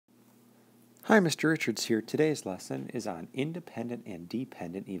Hi, Mr. Richards here. Today's lesson is on independent and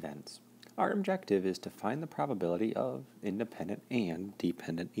dependent events. Our objective is to find the probability of independent and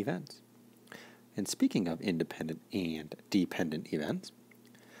dependent events. And speaking of independent and dependent events,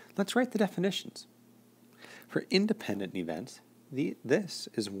 let's write the definitions. For independent events, this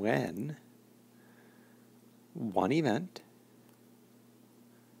is when one event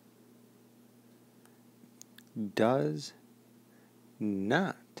does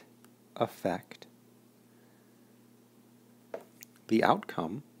not affect the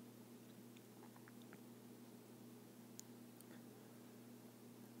outcome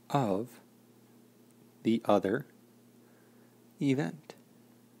of the other event.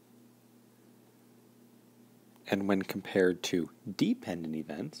 And when compared to dependent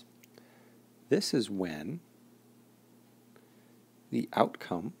events, this is when the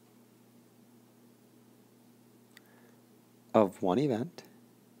outcome of one event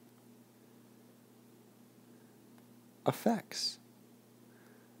affects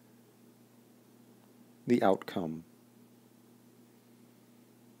the outcome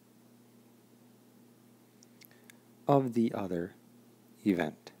of the other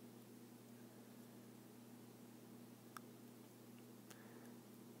event.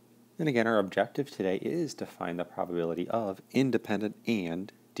 And again, our objective today is to find the probability of independent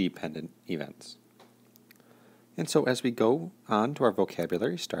and dependent events. And so as we go on to our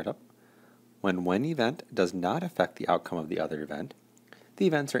vocabulary startup, when one event does not affect the outcome of the other event, the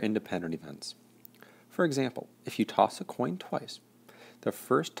events are independent events. For example, if you toss a coin twice, the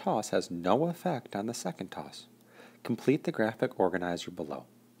first toss has no effect on the second toss. Complete the graphic organizer below.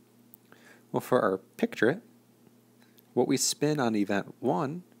 Well, for our picture it, what we spin on event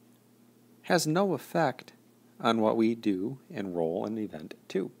 1 has no effect on what we do and roll in event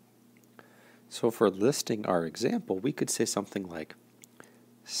 2. So for listing our example, we could say something like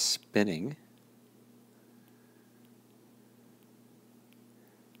spinning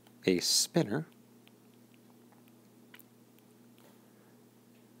a spinner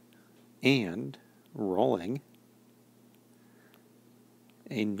and rolling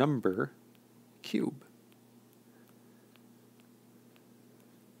a number cube.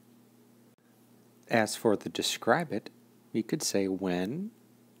 As for the describe it, we could say when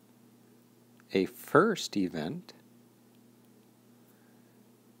a first event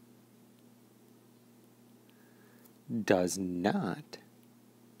does not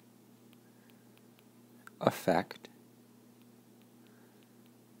affect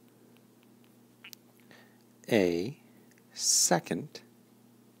a second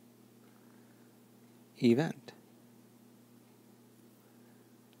event.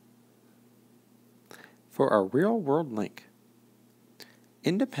 For our real-world link,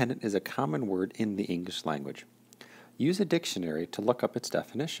 independent is a common word in the English language. Use a dictionary to look up its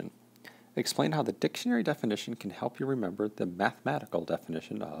definition. Explain how the dictionary definition can help you remember the mathematical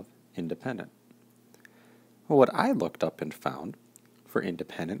definition of independent. Well, what I looked up and found for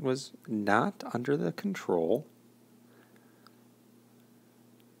independent was not under the control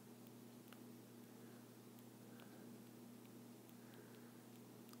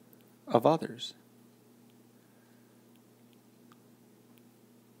of others.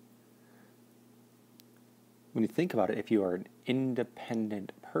 When you think about it, if you are an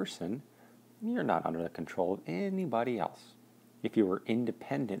independent person, you're not under the control of anybody else. If you were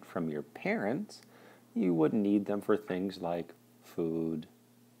independent from your parents, you wouldn't need them for things like food,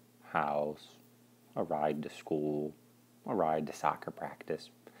 house, a ride to school, a ride to soccer practice.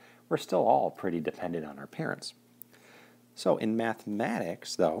 We're still all pretty dependent on our parents. So in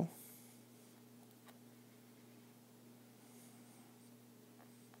mathematics, though,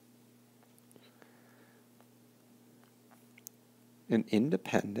 an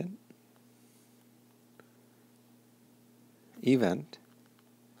independent event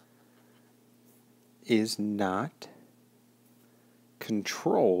is not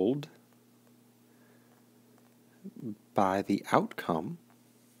controlled by the outcome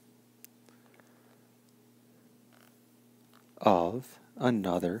of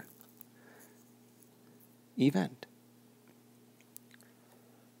another event.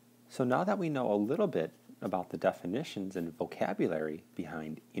 So now that we know a little bit about the definitions and vocabulary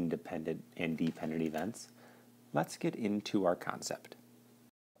behind independent and dependent events, let's get into our concept.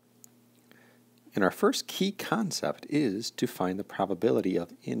 And our first key concept is to find the probability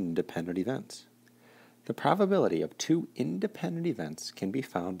of independent events. The probability of two independent events can be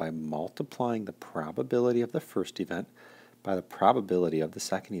found by multiplying the probability of the first event by the probability of the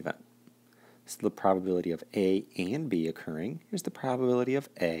second event. So the probability of A and B occurring is the probability of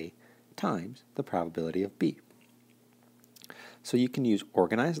A times the probability of B. So you can use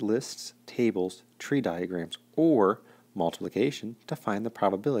organized lists, tables, tree diagrams, or multiplication to find the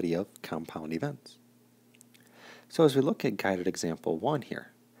probability of compound events. So as we look at guided example 1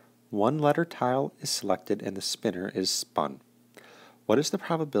 here, one letter tile is selected and the spinner is spun. What is the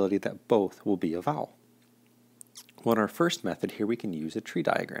probability that both will be a vowel? Well, in our first method here, we can use a tree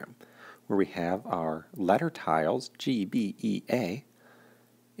diagram where we have our letter tiles, G, B, E, A,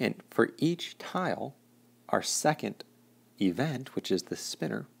 and for each tile, our second event, which is the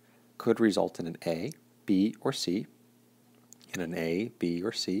spinner, could result in an A, B, or C, and an A, B,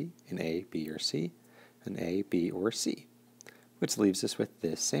 or C, an A, B, or C, an A, B, or C, which leaves us with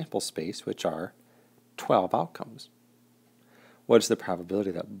this sample space, which are 12 outcomes. What is the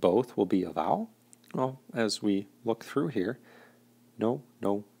probability that both will be a vowel? Well, as we look through here, no,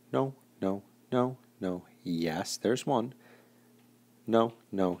 no, no, no, no, no, yes, there's one. No,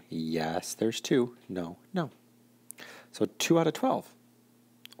 no, yes, there's two. No, no. So 2 out of 12,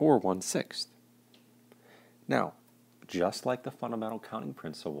 or 1/6. Now, just like the fundamental counting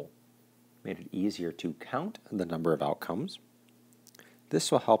principle made it easier to count the number of outcomes,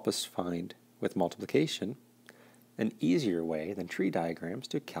 this will help us find, with multiplication, an easier way than tree diagrams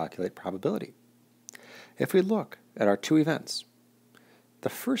to calculate probability. If we look at our two events, the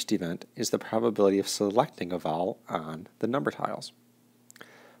first event is the probability of selecting a vowel on the number tiles.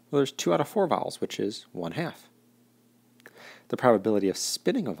 Well, there's 2 out of 4 vowels, which is 1/2. The probability of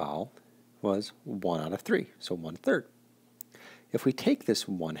spinning a vowel was 1 out of 3, so 1/3. If we take this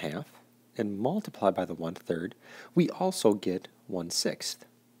 1/2 and multiply by the 1/3, we also get 1/6.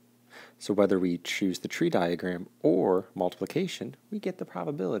 So whether we choose the tree diagram or multiplication, we get the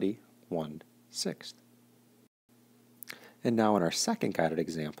probability 1/6. And now in our second guided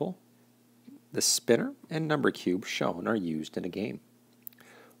example, the spinner and number cube shown are used in a game.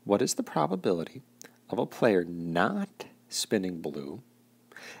 What is the probability of a player not spinning blue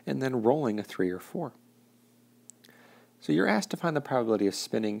and then rolling a 3 or 4? So you're asked to find the probability of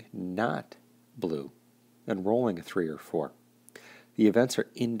spinning not blue and rolling a 3 or 4. The events are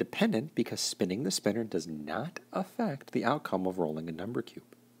independent because spinning the spinner does not affect the outcome of rolling a number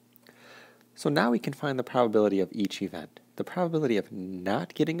cube. So now we can find the probability of each event. The probability of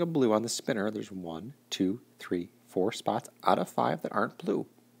not getting a blue on the spinner, there's 1, 2, 3, 4 spots out of 5 that aren't blue.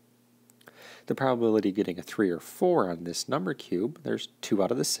 The probability of getting a 3 or 4 on this number cube, there's 2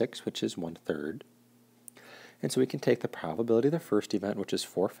 out of the 6, which is 1/3. And so we can take the probability of the first event, which is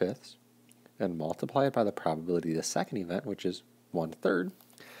 4/5, and multiply it by the probability of the second event, which is 1/3,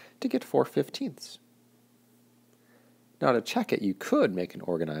 to get 4/15. Now to check it, you could make an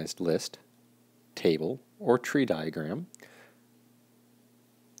organized list, table, or tree diagram.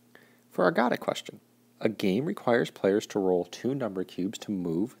 For our got it question, a game requires players to roll 2 number cubes to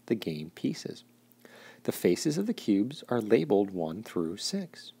move the game pieces. The faces of the cubes are labeled 1 through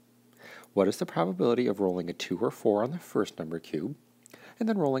 6. What is the probability of rolling a 2 or 4 on the first number cube and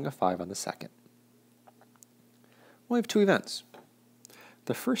then rolling a 5 on the second? We have 2 events.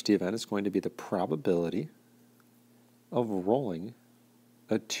 The first event is going to be the probability of rolling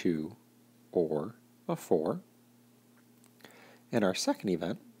a 2 or a 4. And our second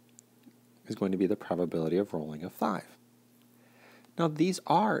event is going to be the probability of rolling a 5. Now these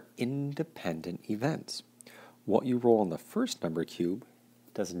are independent events. What you roll on the first number cube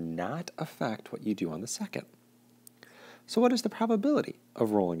does not affect what you do on the second. So what is the probability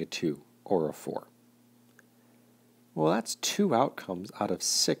of rolling a 2 or a 4? Well, that's 2 outcomes out of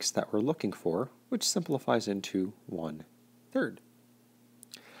 6 that we're looking for, which simplifies into 1/3.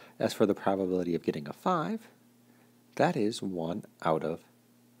 As for the probability of getting a 5, that is 1 out of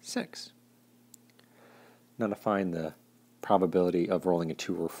 6. Now to find the probability of rolling a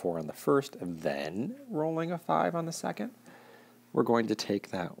 2 or 4 on the first and then rolling a 5 on the second, we're going to take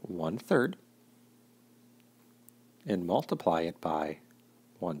that 1/3 and multiply it by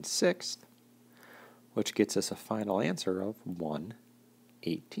 1/6, which gets us a final answer of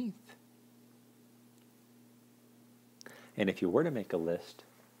 1/18. And if you were to make a list,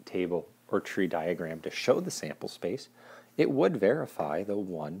 table, or tree diagram to show the sample space, it would verify the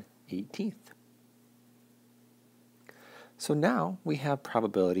 1/18. So now we have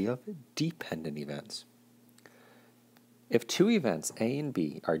probability of dependent events. If 2 events, A and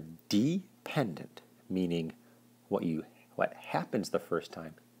B, are dependent, meaning what happens the first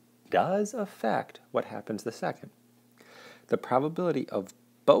time does affect what happens the second, the probability of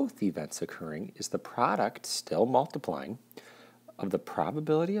both events occurring is the product, still multiplying, of the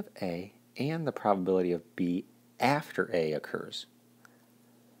probability of A and the probability of B after A occurs.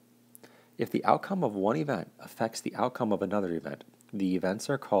 If the outcome of one event affects the outcome of another event, the events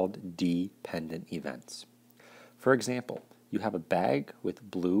are called dependent events. For example, you have a bag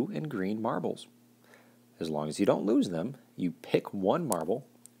with blue and green marbles. As long as you don't lose them, you pick one marble,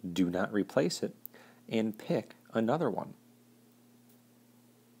 do not replace it, and pick another one.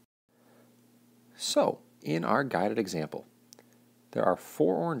 So, in our guided example, there are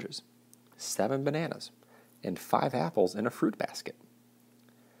 4 oranges, 7 bananas, and 5 apples in a fruit basket.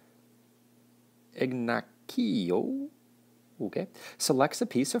 Ignacio selects a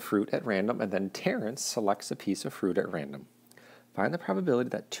piece of fruit at random, and then Terence selects a piece of fruit at random. Find the probability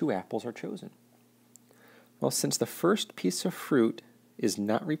that 2 apples are chosen. Well, since the first piece of fruit is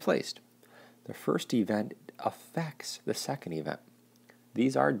not replaced, the first event affects the second event.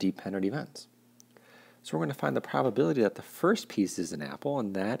 These are dependent events. So we're going to find the probability that the first piece is an apple,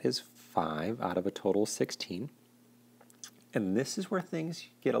 and that is 5 out of a total of 16. And this is where things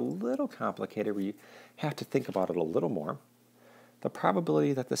get a little complicated, where you have to think about it a little more. The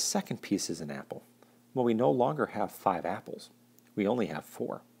probability that the second piece is an apple. Well, we no longer have 5 apples. We only have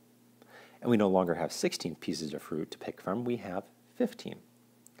 4. And we no longer have 16 pieces of fruit to pick from. We have 15.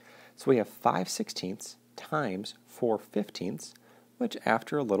 So we have 5/16 times 4/15, which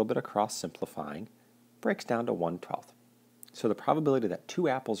after a little bit of cross-simplifying, breaks down to 1/12. So the probability that 2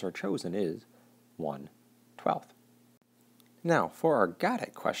 apples are chosen is 1/12. Now, for our got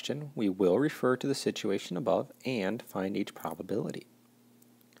it question, we will refer to the situation above and find each probability.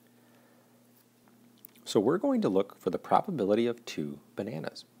 So we're going to look for the probability of 2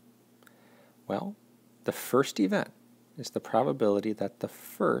 bananas. Well, the first event is the probability that the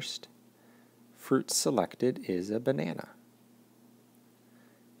first fruit selected is a banana.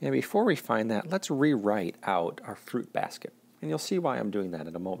 And before we find that, let's rewrite out our fruit basket. And you'll see why I'm doing that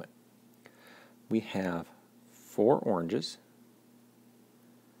in a moment. We have 4 oranges.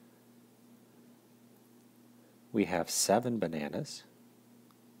 We have 7 bananas.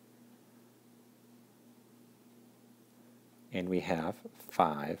 And we have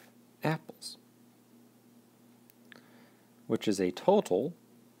 5 apples, which is a total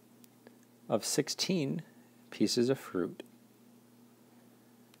of 16 pieces of fruit.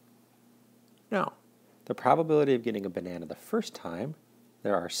 Now, the probability of getting a banana the first time,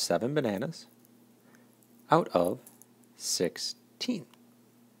 there are 7 bananas out of 16.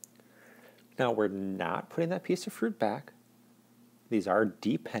 Now, we're not putting that piece of fruit back. These are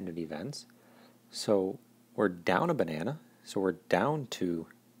dependent events. So we're down a banana, so we're down to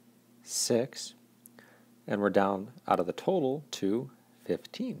 6, and we're down out of the total to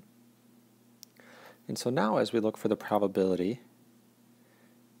 15. And so now as we look for the probability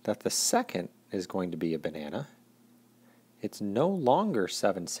that the second is going to be a banana, it's no longer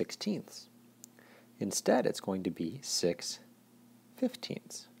 7/16. Instead, it's going to be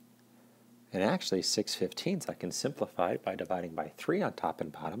 6/15. And actually 6/15 I can simplify by dividing by 3 on top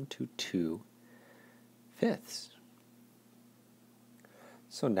and bottom to 2/5.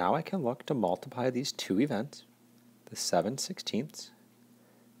 So now I can look to multiply these 2 events, the 7/16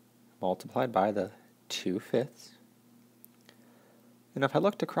 multiplied by the 2/5. And if I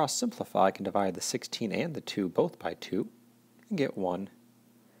look to cross simplify, I can divide the 16 and the 2 both by 2 and get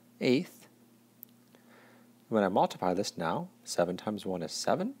 1/8. When I multiply this now, 7 times 1 is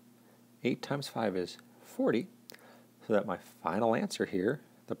 7, 8 times 5 is 40, so that my final answer here,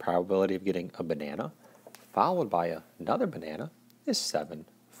 the probability of getting a banana followed by another banana, is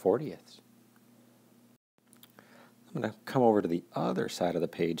 7/40. I'm going to come over to the other side of the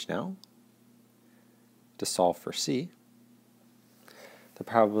page now to solve for C. The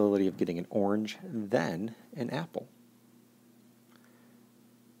probability of getting an orange, then an apple.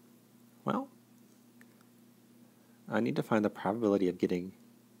 Well, I need to find the probability of getting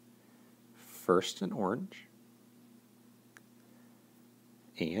first an orange,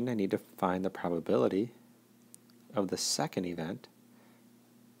 and I need to find the probability of the second event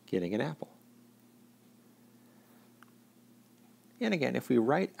getting an apple. And again, if we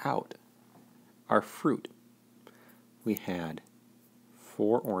write out our fruit, we had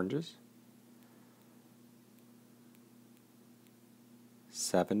 4 oranges,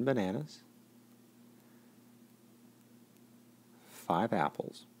 7 bananas, 5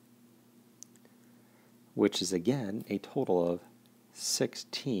 apples, which is again a total of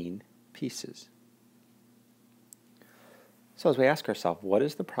 16 pieces. So as we ask ourselves, what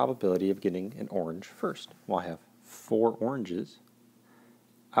is the probability of getting an orange first? Well, I have 4 oranges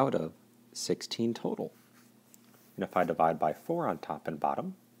out of 16 total. And if I divide by 4 on top and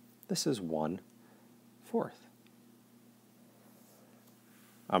bottom, this is 1/4.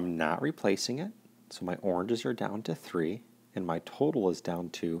 I'm not replacing it, so my oranges are down to 3, and my total is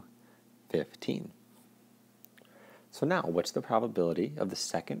down to 15. So now, what's the probability of the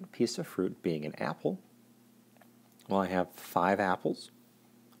second piece of fruit being an apple? Well, I have 5 apples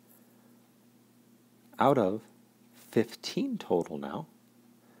out of 15 total now.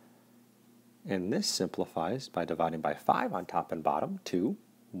 And this simplifies by dividing by 5 on top and bottom to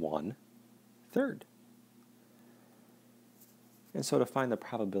 1/3. And so to find the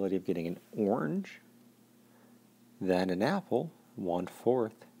probability of getting an orange, then an apple,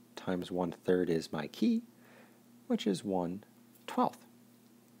 1/4 times 1/3 is my key, which is 1/12.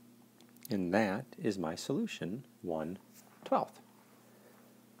 And that is my solution, 1/12.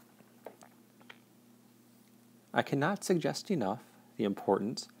 I cannot suggest enough the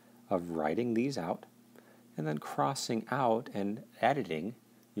importance of writing these out and then crossing out and editing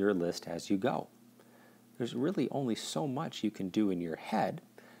your list as you go. There's really only so much you can do in your head,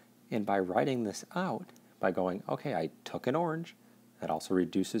 and by writing this out, by going, okay, I took an orange, that also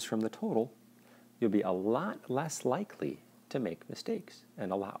reduces from the total, you'll be a lot less likely to make mistakes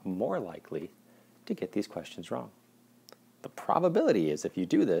and a lot more likely to get these questions wrong. The probability is if you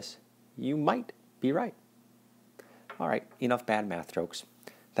do this, you might be right. All right, enough bad math jokes.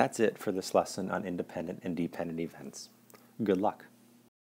 That's it for this lesson on independent and dependent events. Good luck.